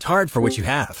worked hard for what you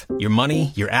have. Your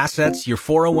money, your assets, your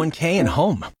 401k, and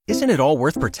home. Isn't it all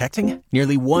worth protecting?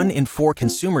 Nearly 1 in 4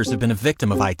 consumers have been a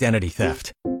victim of identity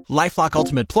theft. LifeLock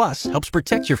Ultimate Plus helps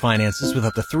protect your finances with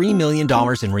up to $3 million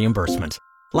in reimbursement.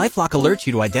 LifeLock alerts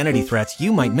you to identity threats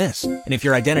you might miss. And if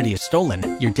your identity is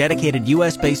stolen, your dedicated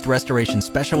U.S.-based restoration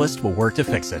specialist will work to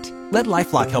fix it. Let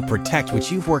LifeLock help protect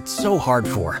what you've worked so hard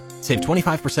for. Save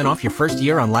 25% off your first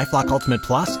year on LifeLock Ultimate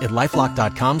Plus at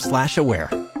LifeLock.com/aware.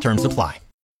 Terms apply.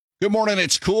 Good morning,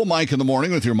 it's Cool Mike in the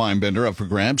morning with your Mindbender up for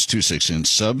grabs. 2 6-inch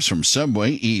subs from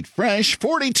Subway. Eat fresh.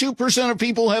 42% of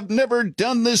people have never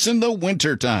done this in the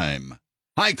wintertime.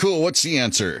 Hi, Cool, what's the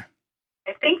answer?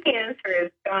 I think the answer is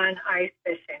gone ice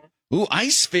fishing. Ooh,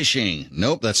 ice fishing.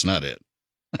 Nope, that's not it.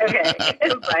 Okay,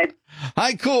 but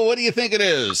Hi, Cool, what do you think it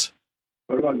is?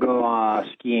 What about go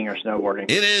skiing or snowboarding?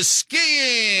 It is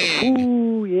skiing.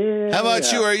 Ooh, yeah. How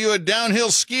about you? Are you a downhill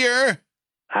skier?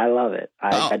 I love it.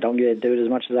 I don't get to do it as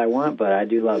much as I want, but I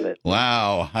do love it.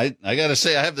 Wow. I got to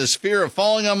say, I have this fear of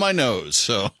falling on my nose,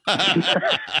 so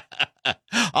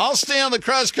I'll stay on the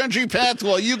cross-country path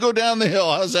while you go down the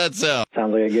hill. How's that sound?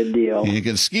 Sounds like a good deal. You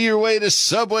can ski your way to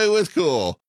Subway with Cool.